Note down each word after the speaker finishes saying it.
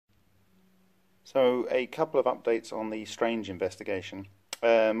So a couple of updates on the Strange investigation.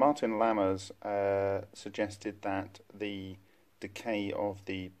 Martin Lammers suggested that the decay of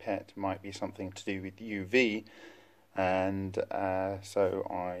the PET might be something to do with UV, and so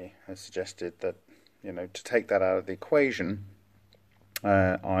I suggested that, to take that out of the equation,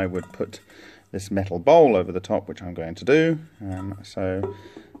 I would put this metal bowl over the top, which I'm going to do. So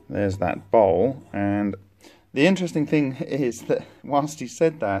there's that bowl, and the interesting thing is that whilst he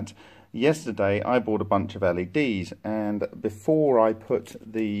said that, yesterday I bought a bunch of LEDs, and before I put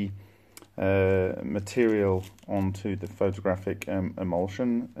the material onto the photographic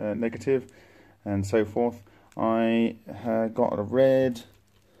emulsion negative and so forth, I got a red,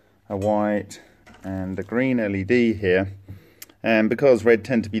 a white and a green LED here, and because red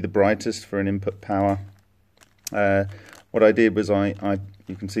tend to be the brightest for an input power, what I did was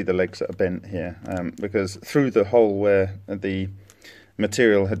you can see the legs that are bent here, because through the hole where the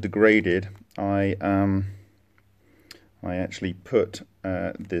material had degraded, I actually put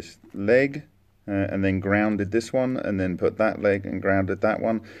this leg and then grounded this one, and then put that leg and grounded that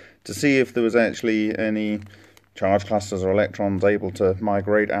one to see if there was actually any charge clusters or electrons able to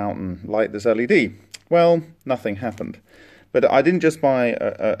migrate out and light this LED. Well, nothing happened. But I didn't just buy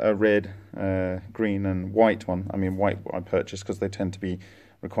a red, green and white one. I mean, white I purchased because they tend to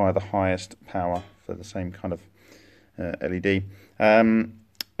require the highest power for the same kind of LED. I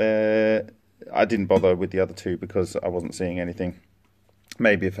didn't bother with the other two because I wasn't seeing anything.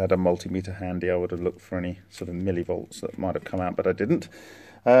 Maybe if I had a multimeter handy, I would have looked for any sort of millivolts that might have come out, but I didn't.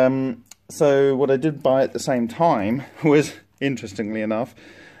 So what I did buy at the same time was, interestingly enough,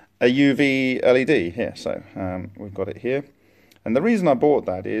 a UV LED here. So we've got it here. And the reason I bought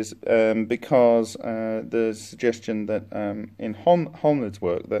that is because the suggestion that in Holmerd's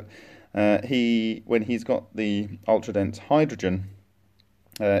work that when he's got the ultra-dense hydrogen,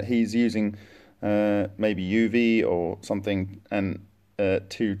 he's using maybe UV or something and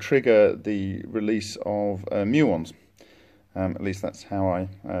to trigger the release of muons. At least that's how I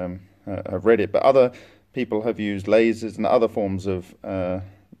have read it. But other people have used lasers and other forms of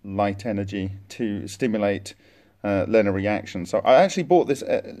light energy to stimulate Lena reaction. So I actually bought this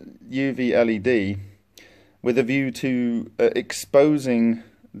UV LED with a view to exposing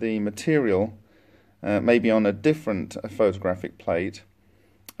the material, maybe on a different photographic plate,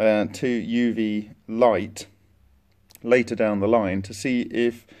 to UV light later down the line, to see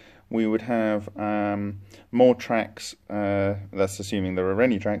if we would have more tracks, that's assuming there are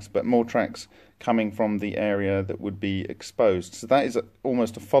any tracks, but more tracks coming from the area that would be exposed. So that is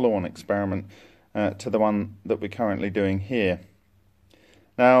almost a follow-on experiment to the one that we're currently doing here.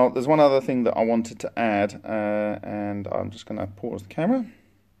 Now, there's one other thing that I wanted to add, and I'm just going to pause the camera.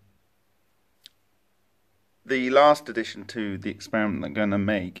 The last addition to the experiment that I'm going to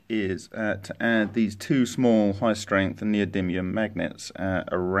make is to add these two small high-strength neodymium magnets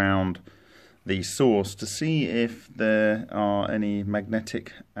around the source to see if there are any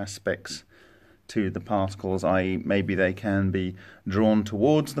magnetic aspects to the particles, i.e. maybe they can be drawn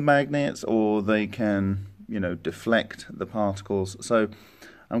towards the magnets, or they can, deflect the particles. So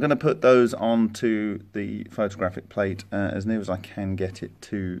I'm going to put those onto the photographic plate as near as I can get it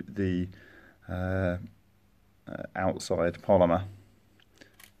to the outside polymer.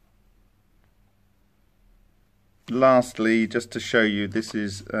 Lastly, just to show you, this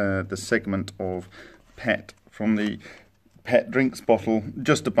is the segment of PET from the PET drinks bottle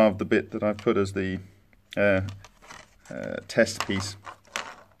just above the bit that I put as the test piece,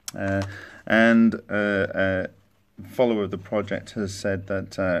 and a follower of the project has said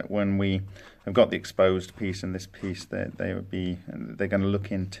that when we have got the exposed piece and this piece, they're going to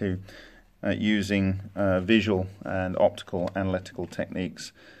look into using visual and optical analytical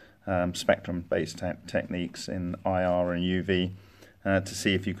techniques, spectrum-based techniques in IR and UV, to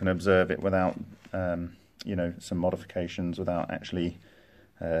see if you can observe it without, some modifications, without actually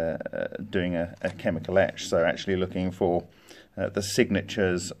doing a chemical etch. So actually looking for the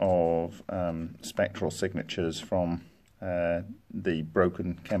signatures of spectral signatures from the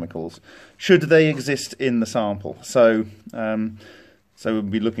broken chemicals, should they exist in the sample. So we'll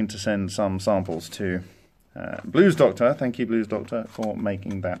be looking to send some samples to Blues Doctor. Thank you, Blues Doctor, for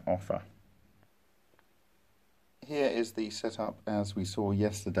making that offer. Here is the setup as we saw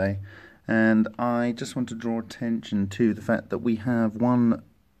yesterday, and I just want to draw attention to the fact that we have one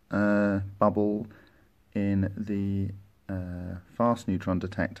bubble in the fast neutron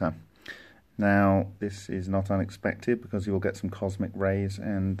detector. Now, this is not unexpected because you'll get some cosmic rays,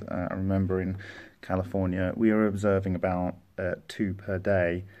 and I remember in California we are observing about 2 per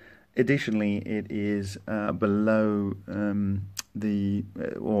day. Additionally, it is below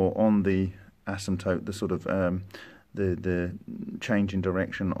or on the asymptote, the sort of the change in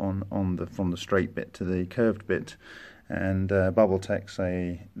direction on the from the straight bit to the curved bit. And bubble tech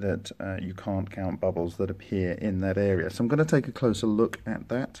say that you can't count bubbles that appear in that area. So I'm going to take a closer look at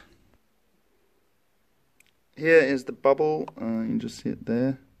that. Here is the bubble. You can just see it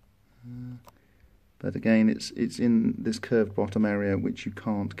there. But again, it's in this curved bottom area which you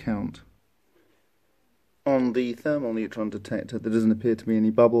can't count. On the thermal neutron detector, there doesn't appear to be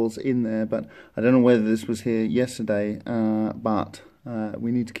any bubbles in there, but I don't know whether this was here yesterday, but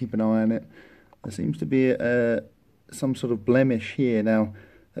we need to keep an eye on it. There seems to be some sort of blemish here. Now,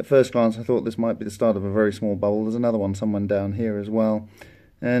 at first glance, I thought this might be the start of a very small bubble. There's another one, someone down here as well.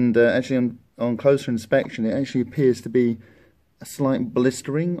 And actually, on closer inspection, it actually appears to be a slight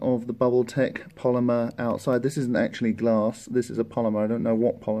blistering of the bubble tech polymer outside. This isn't actually glass. This is a polymer. I don't know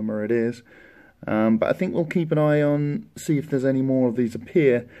what polymer it is. But I think we'll keep an eye on, see if there's any more of these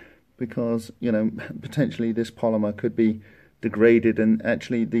appear, because, you know, potentially this polymer could be degraded, and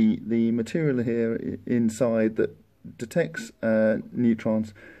actually the material here inside that detects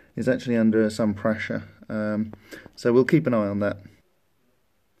neutrons is actually under some pressure. So we'll keep an eye on that.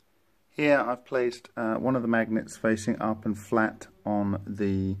 Here I've placed one of the magnets facing up and flat on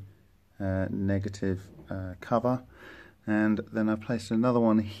the negative cover, and then I've placed another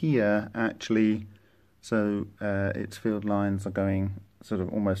one here actually, so its field lines are going sort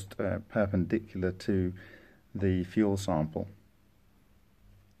of almost perpendicular to the fuel sample.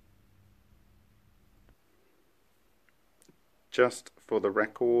 Just for the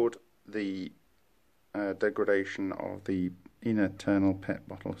record, the degradation of the internal PET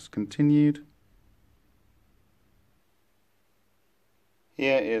bottle has continued.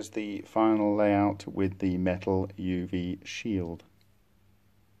 Here is the final layout with the metal UV shield.